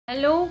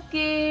Hello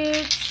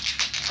kids,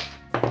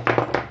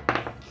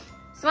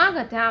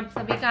 स्वागत है आप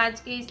सभी का आज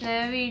के इस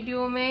नए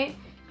वीडियो में।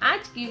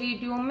 आज की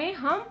वीडियो में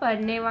हम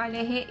पढ़ने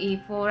वाले हैं A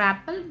for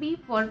Apple, B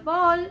for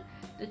ball.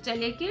 तो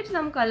चलिए किड्स,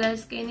 हम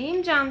कलर्स के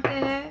नेम जानते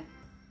हैं।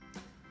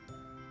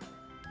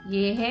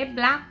 ये है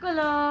ब्लैक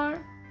कलर।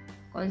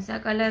 कौन सा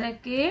कलर है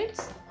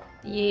किड्स?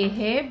 ये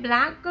है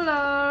ब्लैक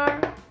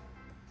कलर।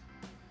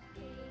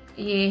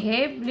 ये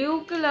है ब्लू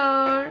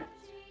कलर,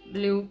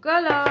 ब्लू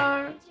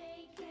कलर।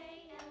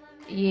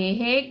 ये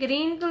है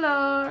ग्रीन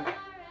कलर,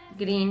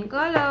 ग्रीन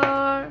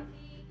कलर।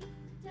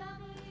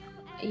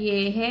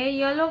 ये है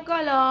येलो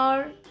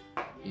कलर,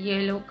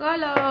 येलो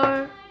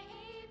कलर।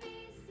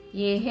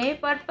 ये है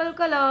पर्पल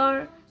कलर।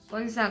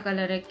 कौन सा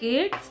कलर है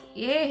किड्स?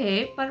 ये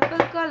है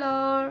पर्पल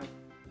कलर।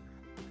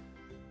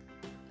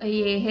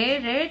 ये है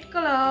रेड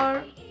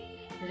कलर,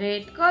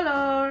 रेड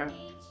कलर।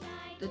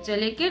 तो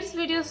चलिए किड्स,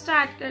 वीडियो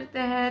स्टार्ट करते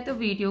हैं। तो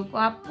वीडियो को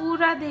आप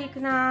पूरा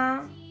देखना।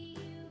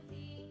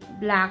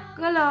 Black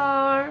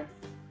colour.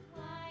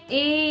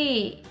 A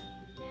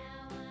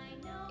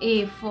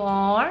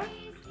for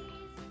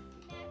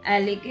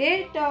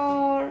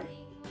alligator,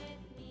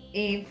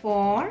 A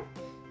for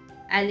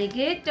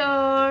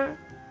alligator.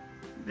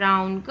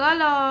 Brown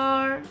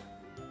color.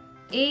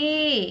 A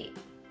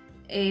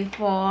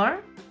for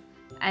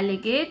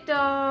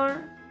alligator.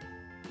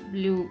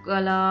 Blue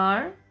color.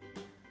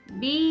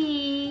 B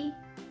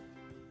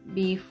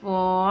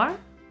for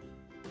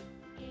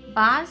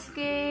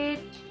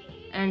basket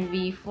and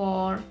B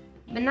for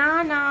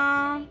banana.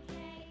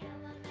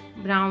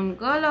 Brown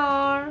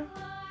color.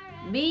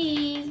 B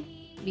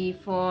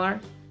for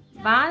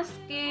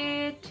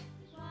basket.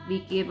 B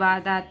के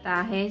बाद आता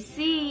है C.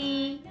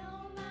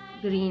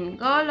 Green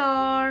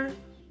color.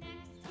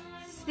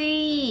 C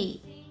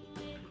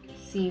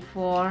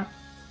for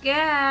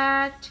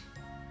cat.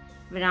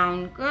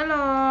 Brown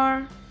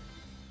color.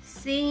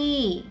 C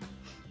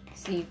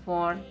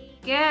for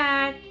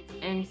cat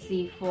and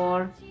C for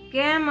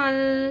camel.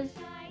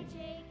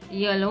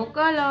 Yellow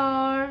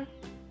color.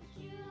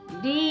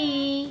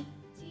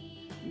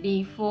 D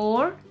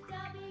for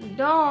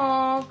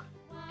dog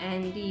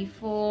and D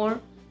for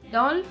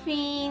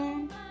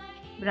dolphin.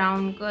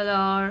 Brown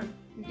color.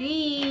 D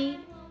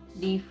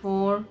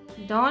for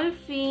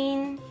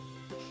dolphin.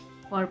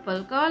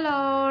 Purple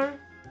color.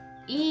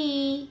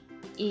 E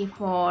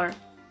for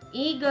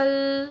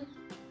eagle.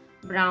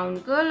 Brown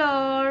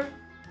color.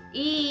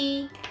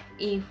 E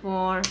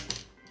for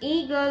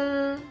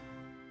eagle.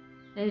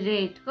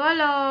 Red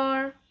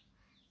color.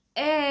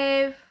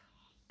 F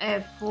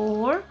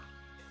for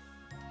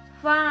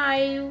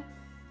 5.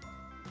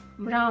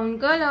 Brown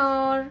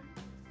color.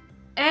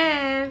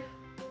 F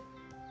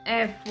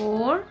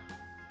for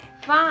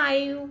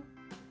 5.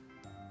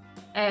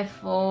 F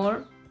for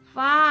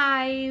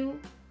 5.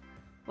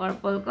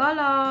 Purple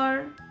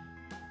color.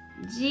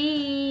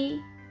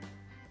 G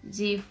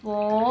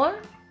for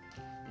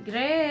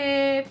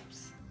grapes.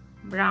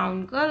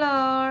 Brown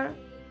color.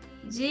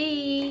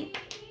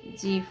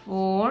 G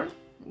for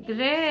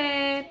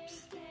grapes.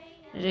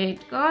 Red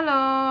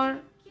color.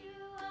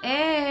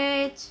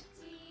 H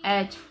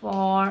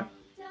for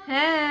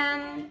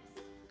hen.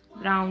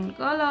 Brown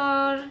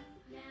color.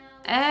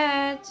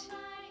 H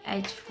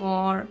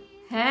for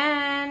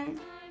hen.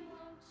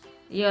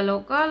 Yellow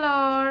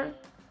color.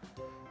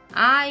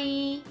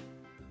 I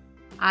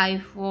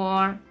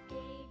for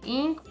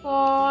ink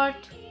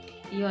pot.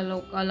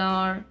 Yellow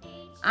color.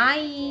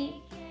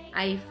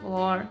 I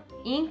for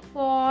ink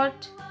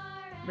pot.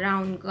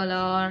 Brown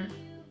color.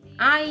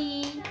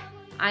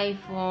 I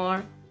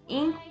for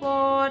ink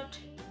pot.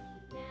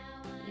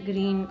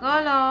 Green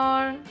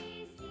color.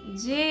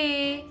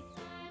 J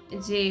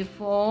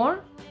for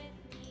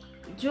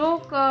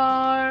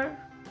joker.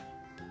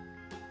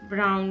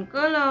 Brown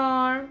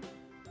color.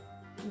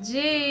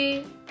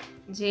 J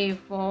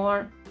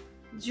for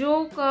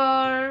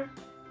joker.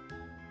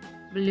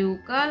 Blue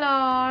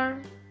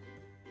color.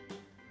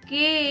 K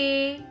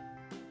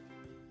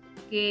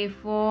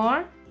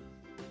for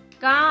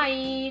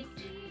kite.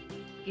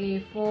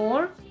 K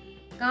for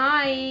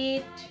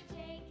kite.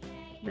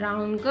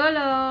 Brown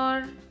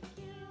color.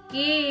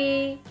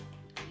 K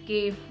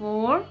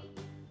for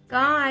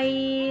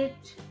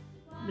kite.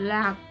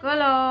 Black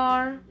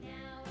color.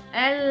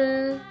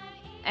 L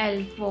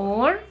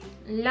for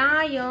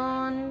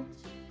lion.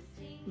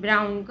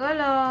 Brown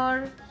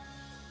color.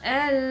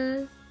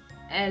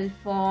 L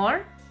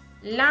for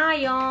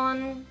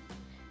lion.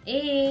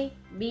 A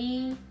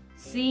B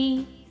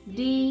C D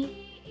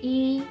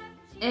E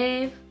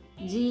F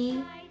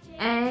G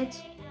H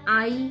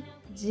I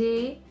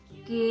J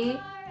K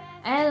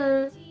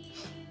L।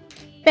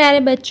 प्यारे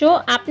बच्चों,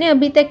 आपने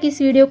अभी तक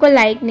इस video को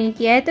like नहीं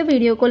किया है तो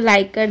वीडियो को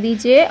लाइक कर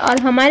दीजिए, और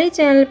हमारे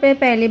चैनल पे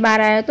पहली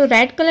बार आया तो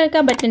रेड कलर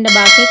का बटन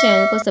दबा के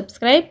चैनल को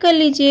सब्सक्राइब कर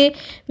लीजिए।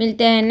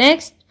 मिलते हैं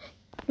नेक्स्ट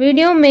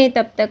वीडियो में,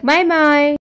 तब तक बाय बाय।